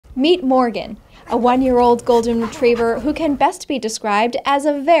Meet Morgan, a 1-year-old golden retriever who can best be described as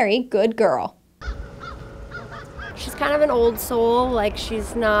a very good girl. She's kind of an old soul, like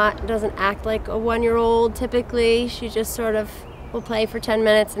doesn't act like a 1-year-old typically. She just sort of will play for 10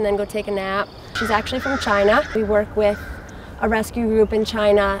 minutes and then go take a nap. She's actually from China. We work with a rescue group in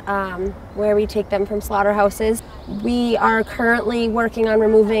China where we take them from slaughterhouses. We are currently working on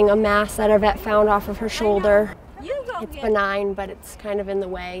removing a mass that our vet found off of her shoulder. It's benign, but it's kind of in the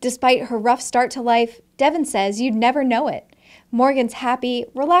way. Despite her rough start to life, Devin says you'd never know it. Morgan's happy,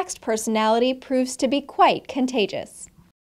 relaxed personality proves to be quite contagious.